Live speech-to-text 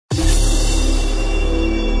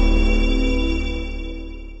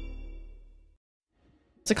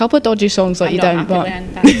a couple of dodgy songs let I'm you not down, happy but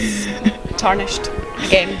then. That's tarnished.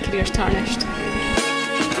 Again, career's tarnished.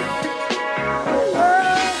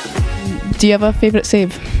 do you have a favourite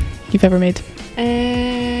save you've ever made?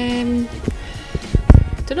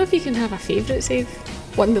 Don't know if you can have a favourite save.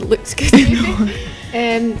 One that looks good,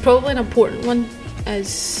 maybe. Probably an important one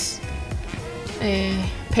is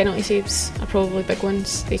penalty saves are probably big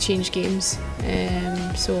ones. They change games.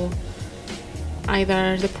 So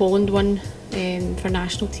either the Poland one for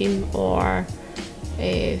national team or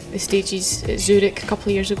the stages at Zurich a couple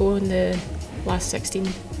of years ago in the last 16.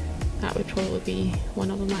 That would probably be one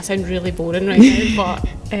of them. I sound really boring right now, but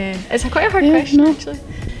it's quite a hard question actually.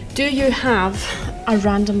 Do you have a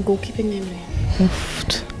random goalkeeping memory?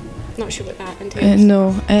 Not sure what that entails.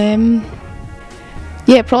 No.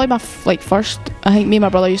 Yeah, probably my first. I think me and my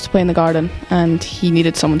brother used to play in the garden, and he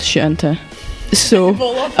needed someone to shoot into. So,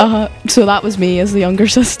 so that was me as the younger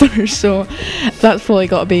sister. So that's probably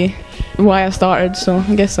got to be why I started. So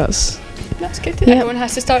I guess that's good. Yeah. Everyone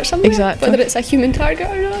has to start somewhere, exactly. Whether it's a human target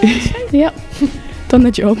or not. It's fine. Yep, done the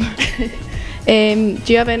job. Do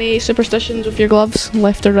you have any superstitions with your gloves,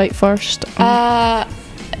 left or right first?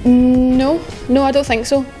 No, I don't think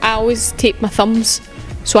so. I always tape my thumbs,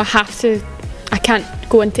 so I can't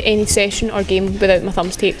go into any session or game without my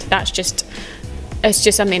thumbs taped. It's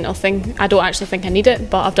just a mental thing. I don't actually think I need it,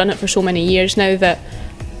 but I've done it for so many years now that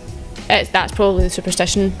that's probably the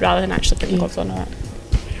superstition rather than actually putting gloves on or that.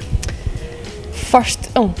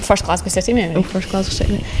 First Glasgow City maybe. Oh, first Glasgow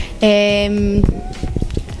City.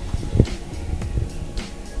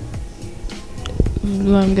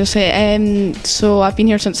 I'm going to say, so I've been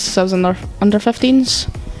here since I was in under 15s,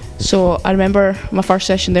 so I remember my first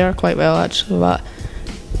session there quite well actually, but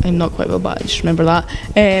I'm not quite well, but I just remember that.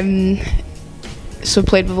 So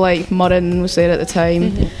played with like Murrin was there at the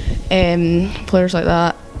time, players like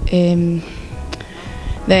that.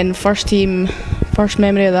 Then first team, first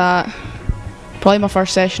memory of that, probably my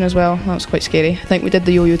first session as well, that was quite scary. I think we did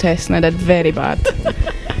the yo-yo test and I did very bad.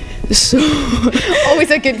 So always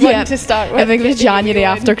a good one to start with. I think it was January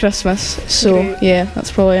after Christmas. So great. Yeah,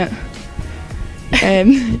 that's probably it.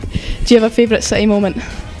 Do you have a favourite City moment?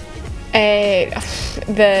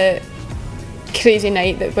 The crazy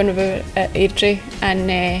night that when we were at Airdrie and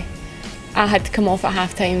I had to come off at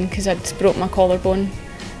half time because I'd broke my collarbone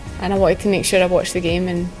and I wanted to make sure I watched the game,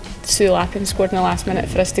 and Sue Lappin scored in the last minute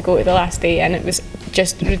for us to go to the last day, and it was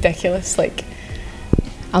just ridiculous. Like,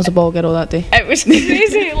 I was a ball girl that day. It was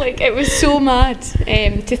crazy. Like, it was so mad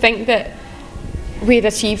to think that we'd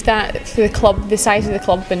achieved that for the club, the size of the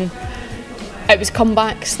club, and it was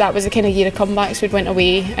comebacks. That was the kind of year of comebacks. We'd went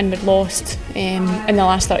away and we'd lost in the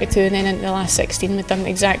last 32, and then in the last 16 we'd done the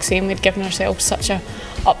exact same. We'd given ourselves such a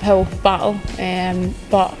uphill battle,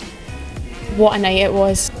 but what a night it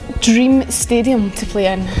was. Dream stadium to play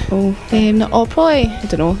in. Probably, I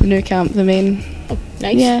don't know, the new camp, the main. Oh,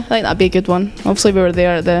 nice. Yeah, I think that'd be a good one. Obviously we were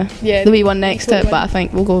there at the wee one next to it, but I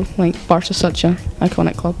think we'll go, like, Barca's such an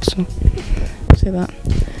iconic club, so I'll say that.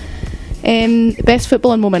 Best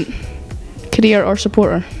footballing moment, career or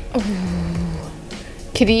supporter?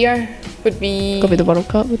 Career would be... Could be the World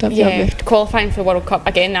Cup, would that be? Yeah, qualifying for the World Cup.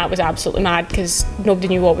 Again, that was absolutely mad because nobody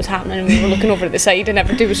knew what was happening and we were looking over at the side and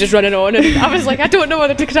everybody was just running on, and I was like, I don't know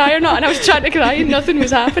whether to cry or not, and I was trying to cry and nothing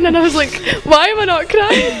was happening, and I was like, why am I not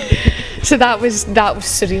crying? So that was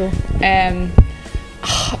surreal.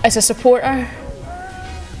 As a supporter,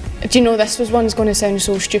 do you know, this one's going to sound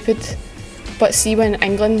so stupid, but see when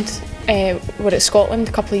England were at Scotland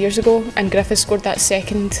a couple of years ago and Griffiths scored that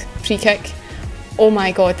second free kick, oh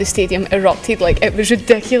my god, the stadium erupted. Like, it was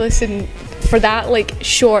ridiculous, and for that like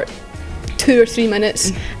short 2 or 3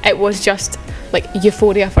 minutes it was just like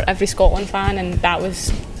euphoria for every Scotland fan, and that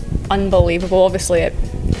was unbelievable. Obviously it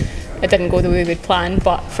didn't go the way we'd planned,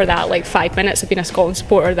 but for that like 5 minutes of being a Scotland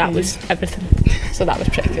supporter, that was everything. So that was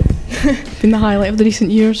pretty cool. Been the highlight of the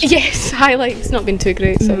recent years. Yes, highlight. It's not been too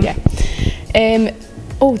great, so yeah.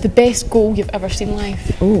 The best goal you've ever seen live?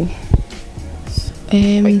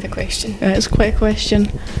 Quite the question. It's quite a question.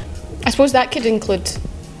 I suppose that could include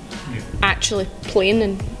actually playing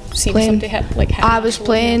and seeing somebody hit. I was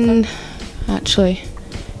playing, actually.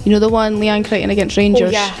 You know the one Leanne Crichton against Rangers?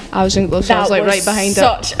 Oh, yeah. I was in close, so I was like right behind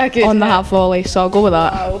such it a good on the hit. half volley, so I'll go with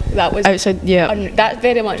that. Wow, that was outside. Yeah, that's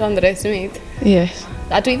very much underestimated. Yes.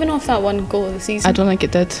 I don't even know if that won goal of the season. I don't think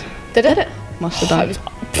it did. Did it? Must have done.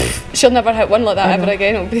 She'll never hit one like that ever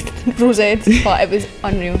again. It'll be Rosehead, but it was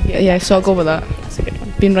unreal. Yeah, so I'll go with that. That's a good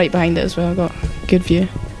one. Being right behind it as well, I got a good view.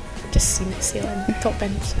 Just seen it sailing, top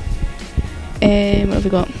bins. What have we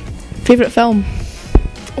got? Favourite film?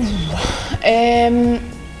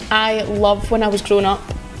 I love, when I was growing up,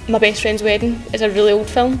 My Best Friend's Wedding is a really old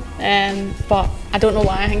film, but I don't know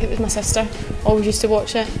why. I think it was my sister always used to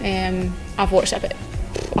watch it. I've watched it about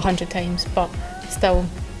 100 times, but still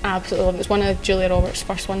absolutely love it. It's one of Julia Roberts'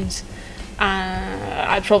 first ones.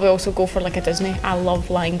 I'd probably also go for like a Disney. I love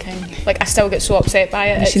Lion King. Like, I still get so upset by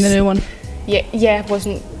it. Have you seen the new one? Yeah,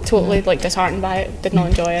 wasn't totally like disheartened by it. Did not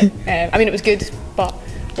enjoy it. I mean, it was good, but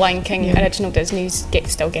Lion King original Disney's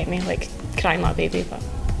still get me, like crying like a baby. But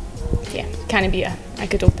yeah, can it be a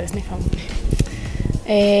good old Disney film?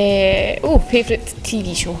 Favourite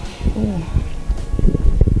TV show?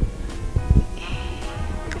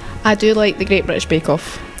 I do like the Great British Bake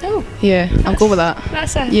Off. Oh, yeah, I'll go with that.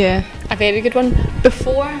 That's a very good one.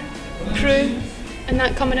 Before Prue and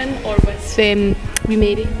that coming in, or with Wee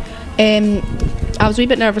Mary? I was a wee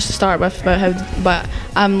bit nervous to start with but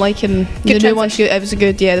I'm liking the new one. It was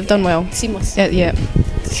good. Yeah, they've done well. Seamless. Yeah,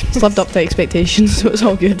 it's lived up to expectations, so it's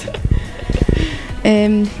all good.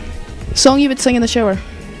 Song you would sing in the shower?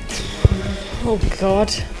 Oh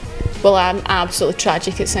God. Well, I'm absolutely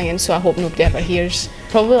tragic at singing, so I hope nobody ever hears.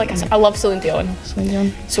 Probably, like I love Celine Dion.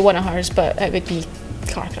 So one of hers, but it would be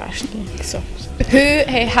Car Crash. So, who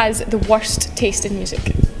has the worst taste in music?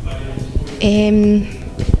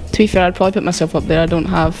 To be fair, I'd probably put myself up there. I don't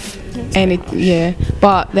have any. Yeah,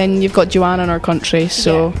 but then you've got Joanne in our country,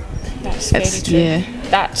 so that's very true.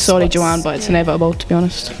 Yeah, sorry, Joanne, but it's inevitable, to be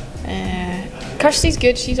honest. Kirsty's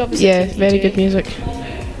good. She's obviously very good music.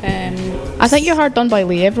 I think you're hard done by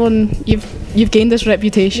Lee. Everyone, you've gained this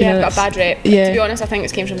reputation. Yeah, I've got a bad rep. Yeah. To be honest, I think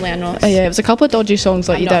it came from Leanne Ross. Yeah, it was a couple of dodgy songs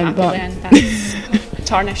let you down, but that's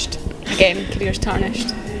tarnished. Again, career's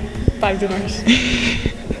tarnished by rumours.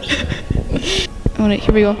 Alright,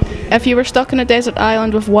 here we go. If you were stuck on a desert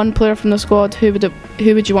island with one player from the squad, who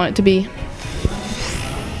would you want it to be?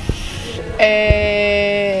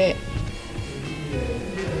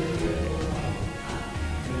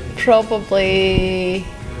 Probably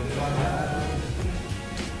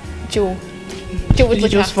Jo. Jo would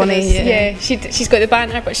look after funny, us. Yeah, she's got the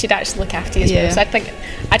banter, but she'd actually look after you as well. So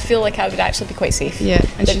I'd feel like I would actually be quite safe. Yeah,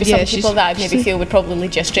 and there'd be some people that I'd maybe feel would probably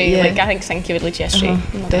lead you astray. Yeah. Like I think Sinky would lead you astray.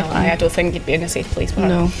 I don't think you'd be in a safe place with her.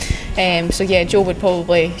 No. So yeah, Jo would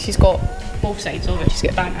probably. She's got both sides of it. She's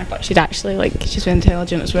got banter, but she'd actually she's very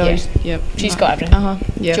intelligent as well. Yeah. Yep. She's got everything.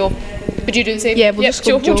 Yeah. Jo. Would you do the same? Yeah, we'll just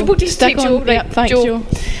go Jo. We'll just take Jo. Right, yep, thanks, Jo.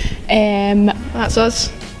 That's us.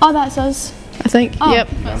 Oh, that's us. I think. Oh, yep.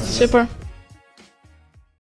 Super.